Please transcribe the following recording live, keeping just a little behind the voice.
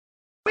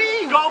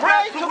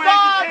pray to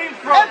God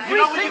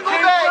every single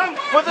day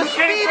for the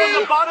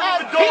speedy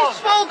and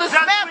peaceful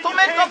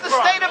dismantlement of the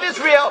state of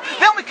Israel.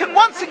 Then we can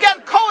once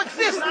again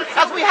coexist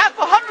as we have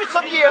for hundreds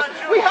of years.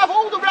 We have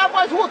older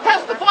rabbis who will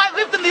testify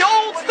lived in the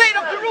old state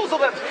of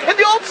Jerusalem, in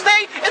the old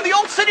state, in the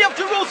old city of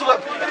Jerusalem,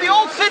 in the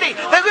old city.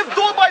 They lived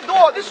door by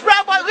door. This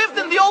rabbi lived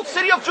in the old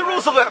city of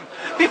Jerusalem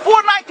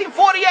before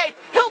 1948.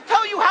 He'll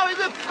tell you how he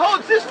lived,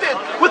 coexisted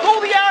with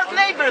all the Arab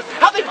neighbors,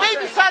 how they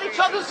babysat each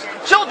other's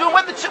children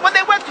when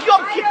they went to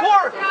Yom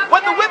Kippur,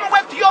 when the women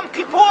went to Yom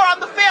Kippur on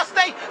the fast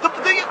day, the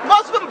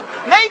Muslim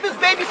neighbors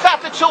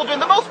babysat the children,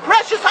 the most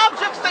precious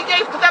objects they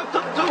gave to them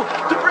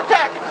to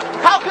protect.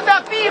 How could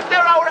that be if they're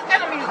our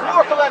enemies,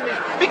 mortal enemies?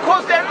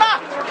 Because they're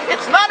not.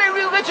 It's not a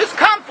religious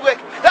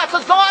conflict. That's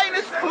a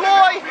Zionist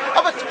ploy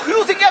of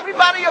accusing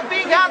everybody of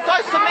being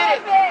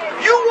anti-Semitic.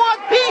 You want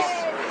peace?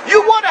 You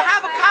want to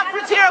have a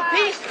conference here of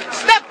peace?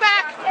 Step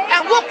back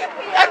and look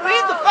and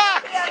read the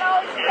facts.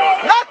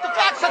 Not the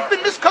facts that have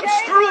been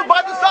misconstrued by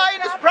the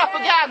Zionist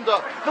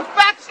propaganda. The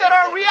facts that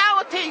are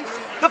realities.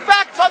 The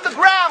facts on the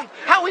ground.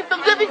 How we've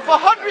been living for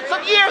hundreds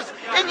of years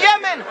in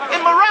Yemen, in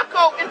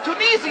Morocco, in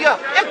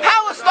Tunisia, in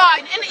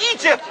Palestine, in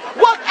Egypt.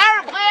 What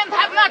Arab land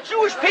have not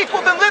Jewish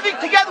people been living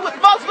together with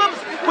Muslims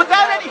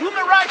without any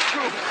human rights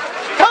groups?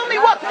 Tell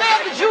me what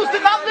land the Jews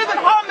did not live in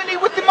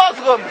harmony with the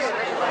Muslims.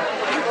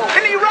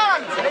 In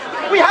Iran,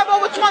 we have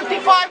over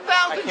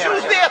 25,000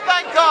 Jews there,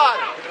 thank God.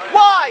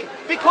 Why?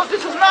 Because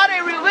this is not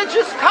a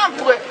religious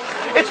conflict.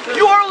 It's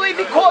purely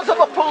because of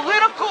a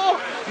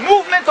political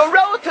movement, a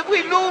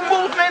relatively new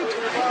movement,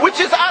 which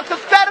is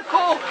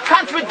antithetical,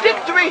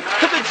 contradictory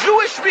to the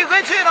Jewish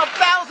religion of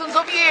thousands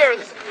of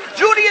years.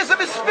 Judaism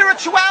is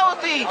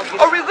spirituality,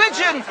 a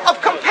religion of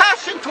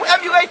compassion to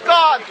emulate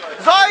God.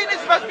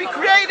 Zionism must be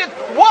created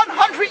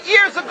 100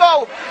 years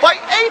ago by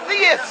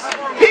atheists,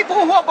 people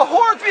who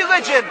abhorred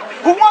religion,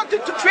 who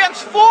wanted to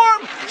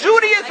transform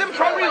Judaism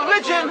from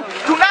religion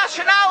to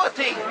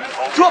nationality,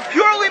 to a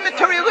purely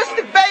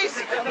materialistic base,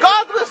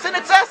 godless in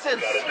its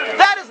essence.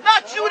 That is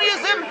not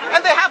Judaism, and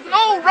they have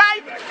no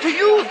right to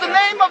use the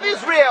name of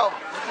Israel.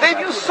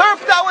 They've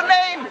usurped our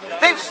name,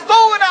 they've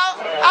stolen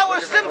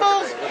our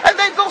symbols, and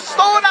they've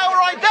stolen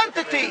our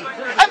identity.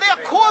 And they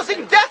are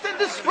causing death and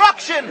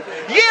destruction,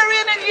 year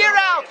in and year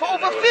out. For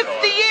over 50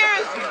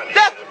 years,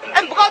 death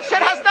and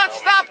bloodshed has not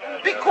stopped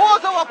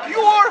because of a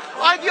pure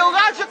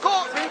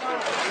ideological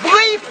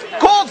belief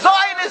called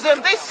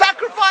Zionism. They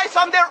sacrifice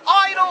on their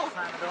idol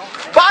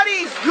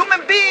bodies,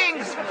 human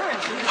beings,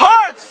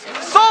 hearts,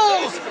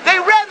 souls. They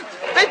rent,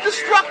 they've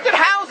destructed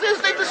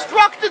houses, they've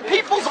destructed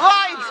people's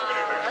lives.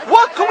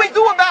 What can we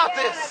do about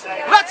this?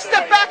 Let's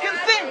step back and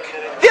think.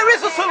 There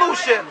is a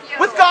solution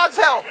with God's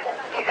help.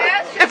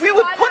 If we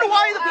would put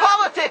away the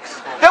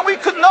politics, then we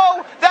could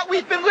know that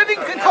we've been living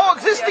and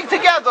coexisting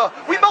together.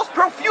 We most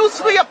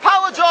profusely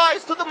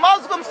apologize to the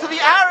Muslims, to the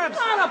Arabs,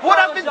 what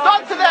has been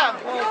done to them.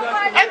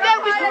 And then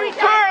we can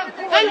return,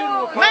 they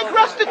make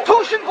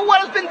restitution for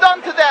what has been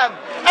done to them.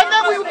 And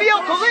then we will be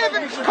able to live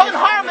in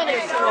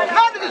harmony.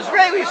 Not an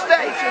Israeli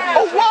state,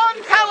 a one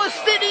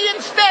Palestinian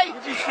state.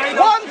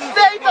 One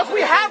state as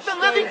we have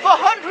been living for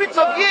hundreds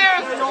of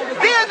years.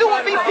 There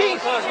will be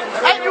peace.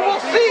 And you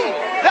will see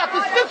that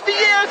this 50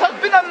 years has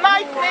been a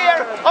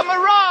nightmare, a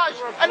mirage,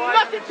 and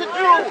nothing to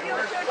do.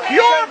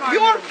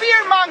 Pure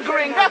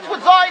fear-mongering, that's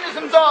what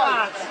Zionism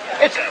does.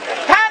 It's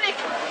panic,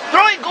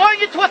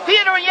 going into a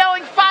theater and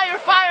yelling, fire,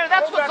 fire,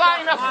 that's what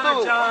Zionists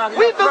do.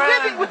 We've been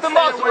living with the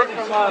Muslims.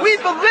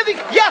 We've been living,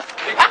 yes,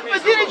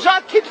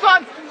 Ahmadinejad keeps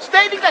on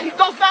stating that he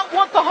does not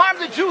want to harm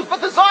the Jews,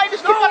 but the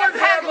Zionists keep on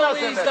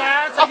antagonizing him.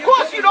 Of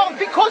course you don't,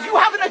 because you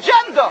have an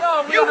agenda.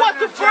 You want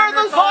to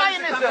further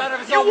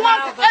Zionism. You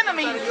want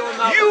enemies.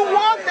 You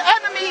want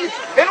enemies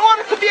in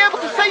order to be able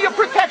to say you're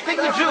protecting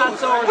the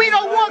Jews. We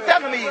don't want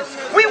enemies.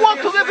 We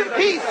want to live in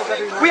peace.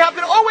 We have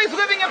been always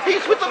living in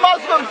peace with the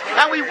Muslims,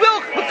 and we will,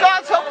 with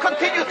God's help,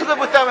 continue to live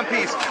with them in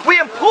peace. We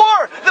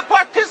implore the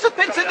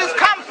participants in this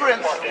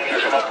conference,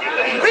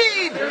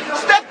 read,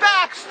 step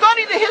back,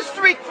 study the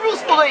history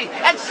truthfully,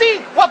 and see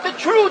what the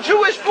true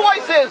Jewish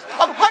voice is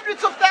of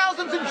hundreds of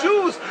thousands of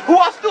Jews who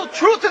are still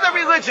true to their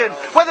religion,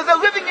 whether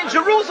they're living in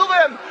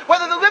Jerusalem,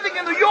 whether they're living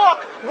in New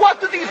York. What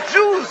do these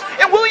Jews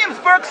in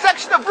Williamsburg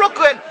section of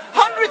Brooklyn,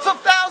 hundreds of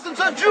thousands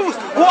of Jews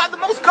who are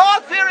the most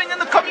God-fearing in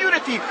the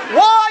community,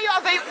 why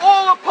are they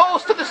all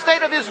opposed to the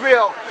state of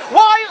Israel?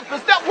 Why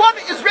is that one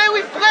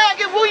Israeli flag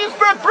in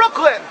Williamsburg,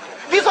 Brooklyn?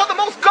 These are the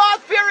most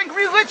God-fearing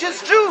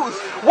religious Jews.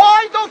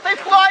 Why don't they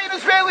fly an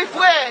Israeli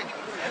flag?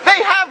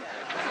 They have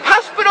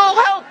hospital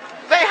help.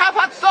 They have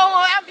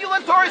Hatzalah,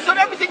 ambulatories, and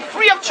everything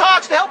free of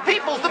charge to help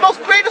people. The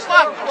most greatest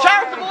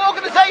charitable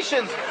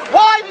organizations.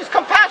 Why these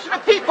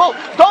compassionate people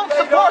don't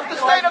support the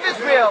state of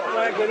Israel?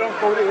 They don't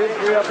go to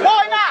Israel.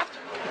 Why not?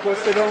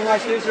 Because they don't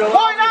like Israel.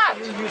 Why not?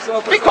 You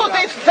Because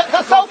they're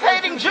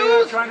self-hating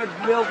Jews? Trying to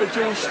build the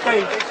Jewish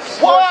state.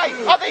 Why?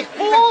 Are they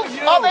fools?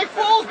 Are they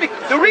fools?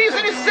 The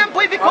reason is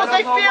simply because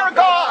they fear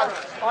God.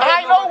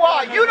 I know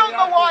why. You don't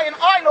know why, and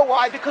I know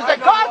why. Because they're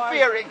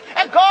God-fearing.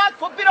 And God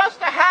forbid us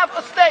to have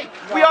a state.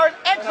 We are in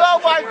exile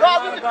by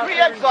God. We decree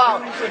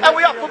exile. And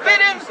we are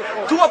forbidden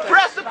to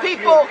oppress the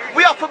people.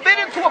 We are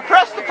forbidden to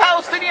oppress the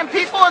Palestinian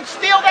people and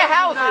steal their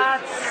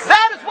houses.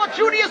 That is what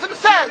Judaism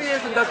says.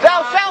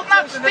 Thou shalt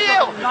not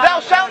steal. Thou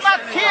shalt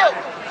not kill.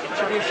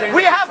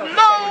 We have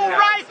no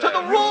right to the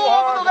rule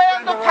over the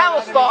land of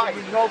Palestine.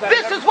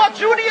 This is what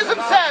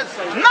Judaism says,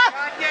 not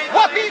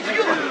what these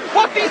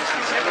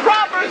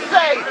robbers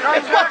say.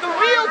 It's what the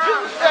real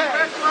Jews say.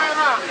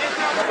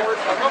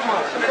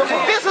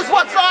 This is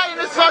what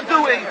Zionists are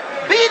doing.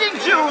 Beating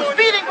Jews,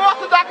 beating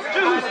Orthodox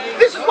Jews.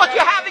 This is what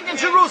you're having in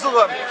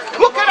Jerusalem.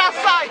 Look at our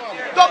site,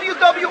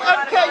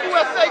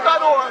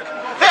 www.mkusa.org.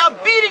 They are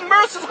beating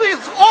mercilessly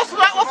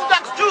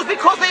Orthodox Jews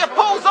because they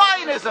oppose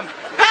Zionism.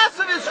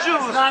 Pacifist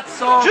Jews.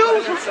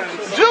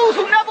 Jews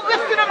who never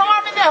lifted an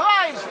arm in their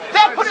lives.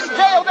 They're put in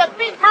jail. They're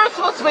beat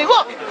mercilessly.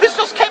 Look, this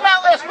just came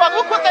out last month.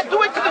 Look what they're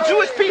doing to the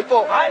Jewish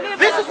people.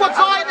 This is what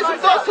Zionism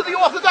does to the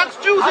Orthodox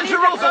Jews in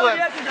Jerusalem.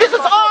 This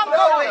is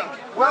ongoing.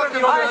 Look,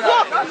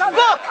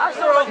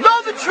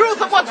 know the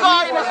truth of what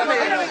Zionism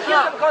is.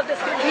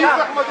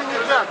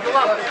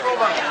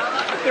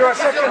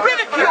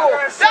 Ridicule.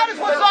 That is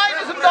what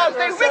Zionism does.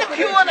 They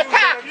ridicule and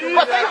attack,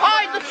 but they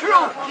hide the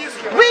truth.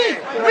 We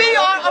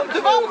are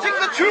divulging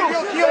the truth.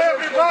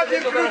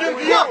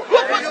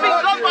 Look what's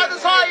being done by the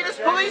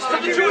Zionist police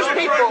to the Jewish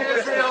people.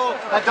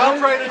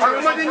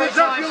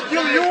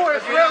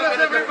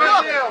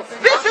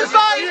 This is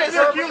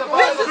Zionism.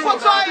 This is what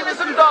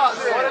Zionism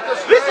does.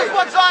 This is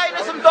what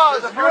Zionism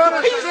does.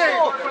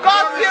 Peaceful,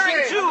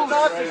 God-fearing Jews.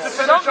 What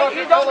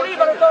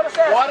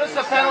is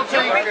the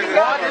penalty?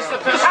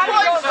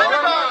 Destroying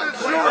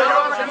synagogues.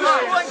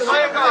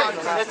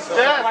 It's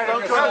death.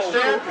 Don't you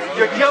understand?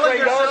 You're killing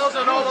yourselves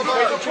and all of us.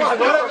 What is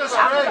this race?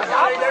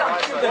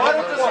 What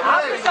is this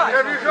race?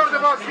 Have you heard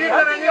about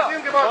Hitler and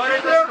anything about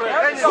Hitler?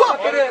 Look,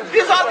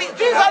 these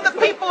are the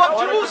people of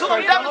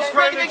Jerusalem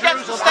demonstrating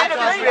against the state of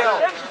Israel.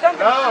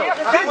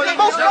 This is the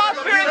most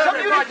God-fearing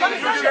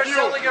community.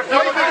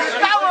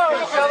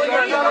 Scholars,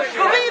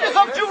 the leaders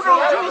of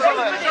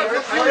Jerusalem.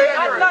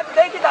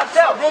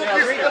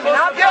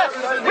 Yes,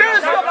 where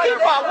is your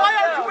kippah? Why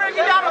aren't you wearing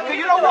a yarmulke?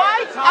 You know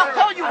why? I'll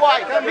tell you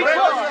why.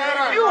 Because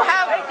you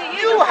have a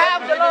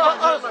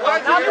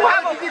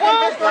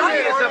false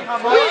Judaism.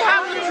 We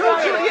have the true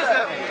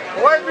Judaism.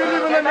 Why do you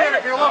live in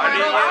America? You love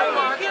America so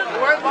much.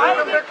 Why do you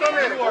come back to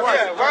America?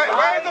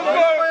 Why the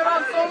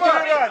Iran so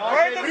much?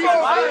 Why the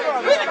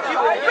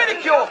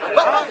ridicule.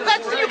 But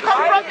that's where you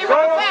come from. You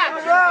have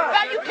facts.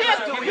 That you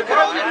can't do. You can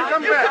only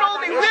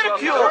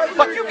ridicule,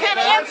 but you can't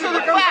answer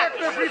the facts.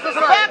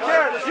 The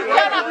facts you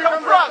cannot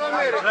confront.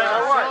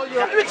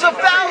 Hundreds of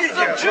thousands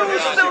of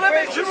Jews still live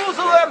in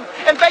Jerusalem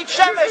and Beit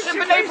Shemesh and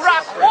Bnei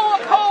Brak, all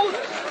opposed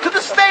to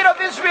the state of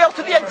Israel,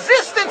 to the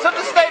existence of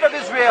the state of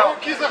Israel.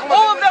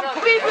 All of them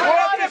plead with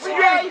God every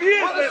day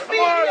for the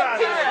speedy and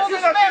peaceful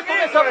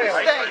dismantlement of the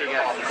state.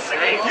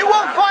 You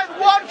won't find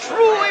one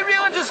truly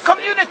religious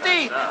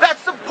community that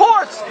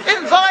supports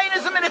in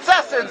Zionism in its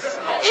essence.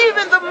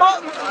 Even the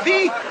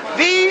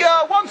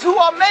ones who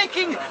are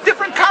making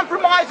different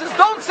compromises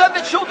don't send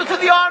their children to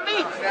the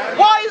army.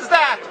 Why is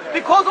that?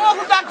 Because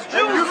Orthodox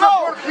Jews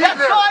know that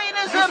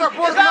Zionism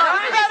is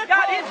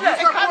antithetical and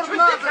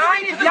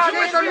contradictory to the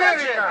Jewish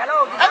religion.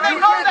 And they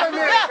know that the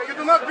death,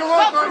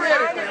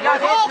 suffering,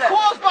 is all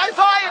caused by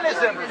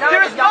Zionism.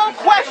 There is